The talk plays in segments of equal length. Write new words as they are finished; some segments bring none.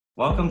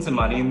Welcome to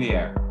Money in the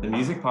Air, the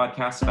music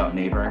podcast about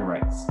neighboring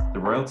rights, the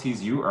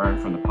royalties you earn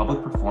from the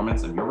public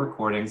performance of your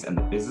recordings and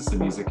the business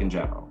of music in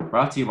general.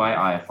 Brought to you by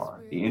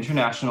IFR, the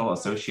International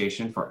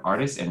Association for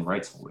Artists and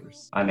Rights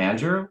Holders. I'm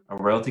Andrew, a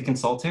royalty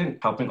consultant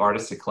helping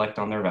artists to collect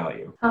on their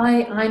value.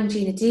 Hi, I'm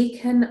Gina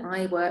Deacon.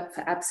 I work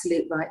for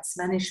Absolute Rights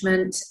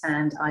Management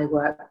and I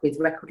work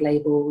with record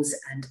labels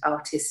and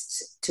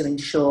artists to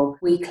ensure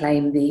we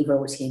claim the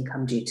royalty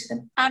income due to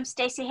them. I'm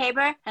Stacey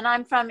Haber and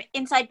I'm from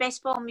Inside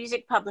Baseball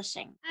Music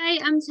Publishing. Hi,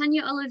 I'm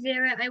Tanya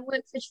Oliveira. I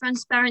work for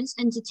Transparence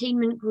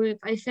Entertainment Group.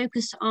 I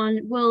focus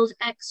on World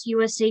X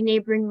USA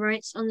neighbouring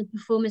rights on the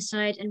performer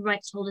side and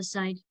rights holder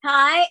side.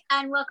 Hi,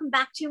 and welcome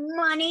back to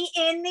Money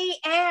in the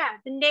Air,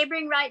 the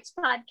neighbouring rights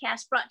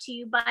podcast brought to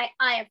you by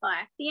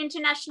IFR, the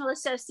International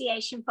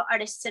Association for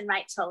Artists and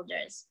Rights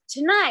Holders.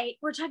 Tonight,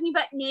 we're talking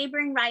about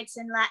neighbouring rights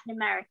in Latin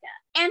America.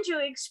 Andrew,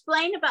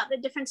 explain about the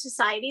different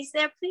societies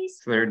there, please.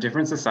 So there are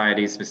different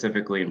societies,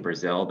 specifically in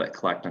Brazil, that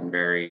collect on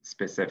very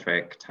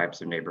specific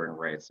types of neighboring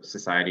rights. So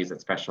societies that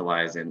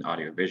specialize in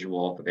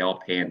audiovisual, but they all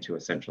pay into a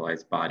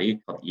centralized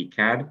body called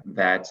ICAD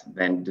that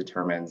then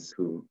determines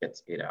who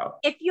gets paid out.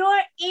 If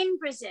you're in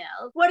Brazil,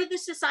 what are the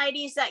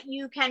societies that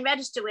you can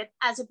register with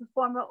as a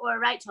performer or a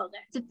rights holder?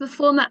 The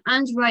performer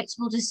and rights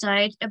holder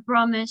side,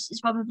 Abramus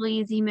is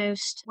probably the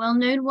most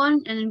well-known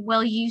one and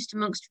well used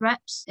amongst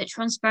reps. At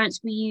Transparence,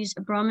 we use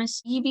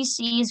Abramus.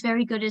 UBC is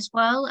very good as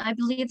well. I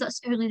believe that's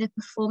only the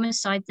performer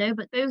side though,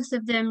 but both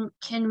of them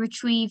can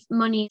retrieve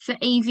money for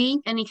AV,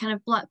 any kind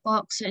of black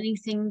box,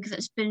 anything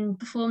that's been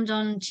performed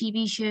on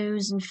TV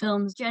shows and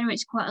films.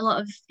 Generates quite a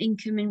lot of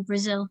income in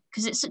Brazil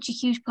because it's such a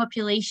huge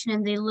population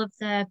and they love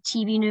their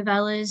TV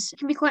novellas. It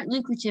can be quite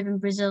lucrative in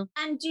Brazil.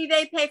 And do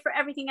they pay for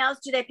everything else?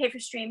 Do they pay for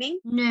streaming?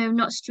 No,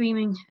 not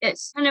streaming.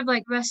 It's kind of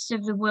like rest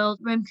of the world,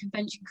 Rome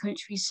Convention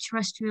countries,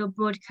 terrestrial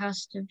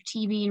broadcast of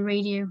TV and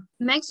radio.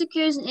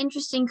 Mexico is an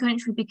interesting country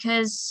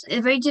because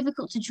they're very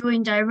difficult to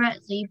join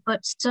directly,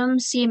 but some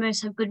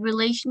CMOs have good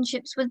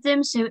relationships with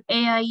them. So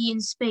AIE in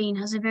Spain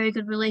has a very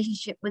good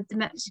relationship with the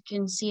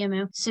Mexican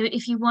CMO. So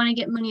if you want to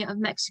get money out of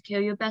Mexico,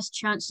 your best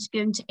chance is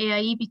going to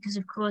AIE because,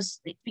 of course,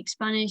 they speak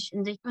Spanish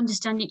and they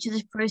understand each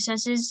other's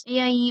processes.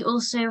 AIE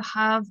also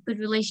have good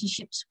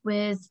relationships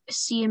with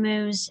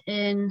CMOs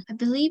in, I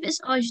believe it's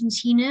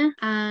Argentina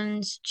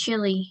and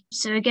Chile.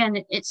 So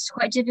again, it's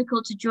quite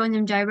difficult to join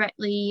them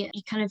directly.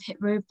 You kind of hit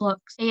roadblocks.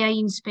 AIE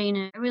in Spain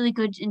are a really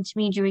good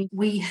intermediary.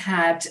 We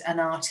had an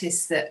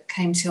artist that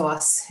came to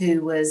us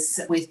who was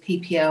with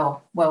PPL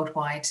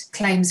worldwide.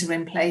 Claims are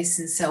in place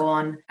and so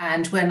on.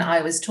 And when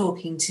I was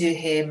talking to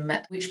him,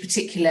 which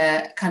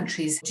particular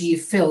countries do you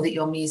feel that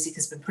your music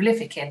has been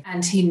prolific in?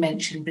 And he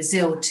mentioned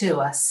Brazil to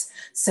us.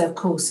 So of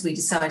course we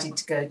decided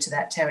to go to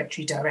that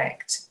territory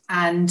direct.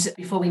 And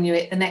before we knew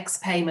it, the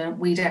next payment,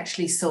 we'd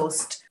actually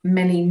sourced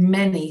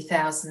many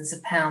thousands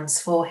of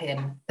pounds for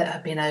him that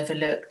have been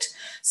overlooked.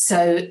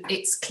 So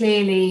it's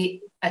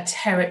clearly a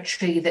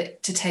territory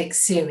that to take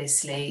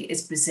seriously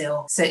is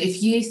Brazil. So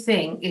if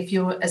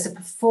you're as a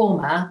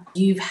performer,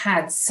 you've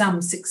had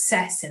some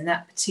success in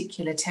that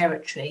particular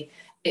territory,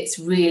 it's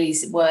really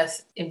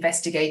worth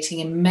investigating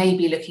and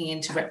maybe looking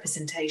into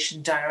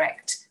representation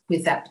direct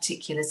with that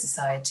particular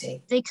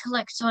society. They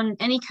collect on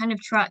any kind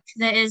of track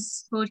that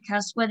is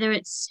broadcast, whether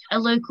it's a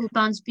local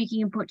band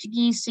speaking in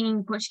Portuguese, singing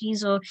in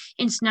Portuguese, or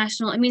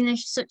international. I mean,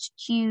 there's such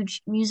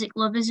huge music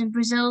lovers in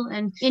Brazil.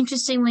 And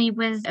interestingly,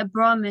 with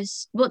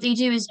Abramus, what they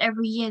do is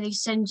every year they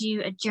send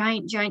you a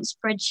giant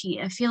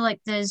spreadsheet. I feel like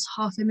there's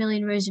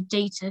 500,000 rows of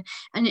data,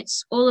 and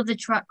it's all of the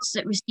tracks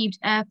that received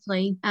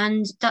airplay.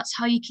 And that's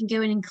how you can go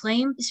in and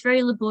claim. It's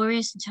very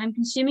laborious and time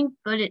consuming,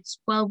 but it's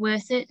well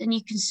worth it. And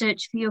you can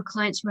search for your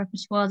client's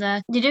repertoire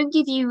there. They don't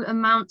give you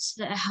amounts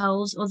that are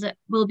held or that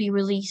will be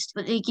released,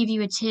 but they give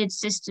you a tiered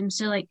system.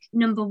 So like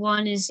number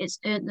one is it's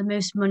earned the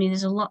most money.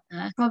 There's a lot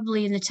there,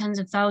 probably in the tens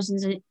of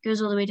thousands, and it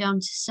goes all the way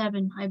down to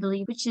 7, I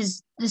believe, which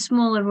is the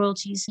smaller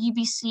royalties.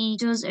 UBC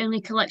does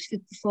only collect for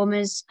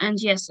performers, and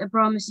yes,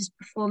 Abramus is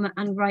performer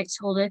and rights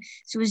holder.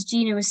 So as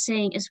Gina was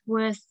saying, it's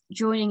worth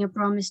joining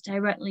Abramus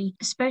directly,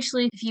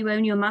 especially if you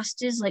own your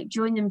masters. Like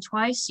join them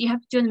twice. You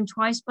have to join them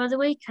twice, by the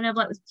way, kind of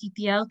like with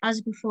PPL, as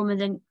a performer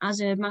then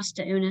as a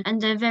master owner. And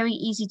they're very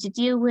easy to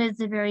deal with.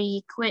 They're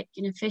very quick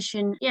and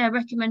efficient. Yeah, I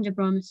recommend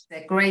Abramus.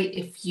 They're great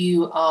if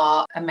you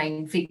are a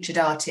main featured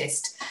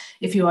artist.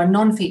 If you're a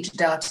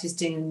non-featured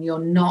artist and you're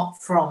not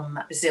from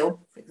Brazil,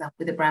 for example,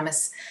 with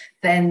Abramus,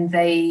 then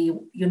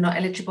you're not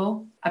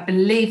eligible. I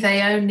believe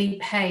they only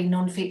pay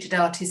non-featured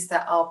artists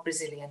that are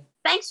Brazilian.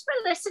 Thanks for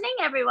listening,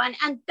 everyone.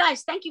 And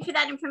guys, thank you for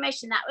that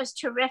information. That was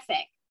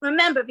terrific.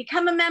 Remember,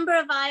 become a member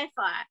of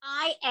IAFR,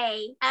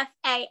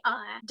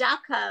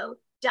 iafar.co.uk.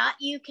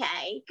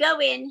 Go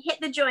in, hit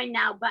the join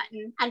now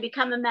button and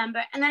become a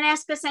member, and then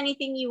ask us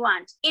anything you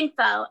want.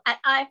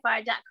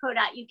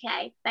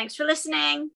 info@ifr.co.uk. Thanks for listening.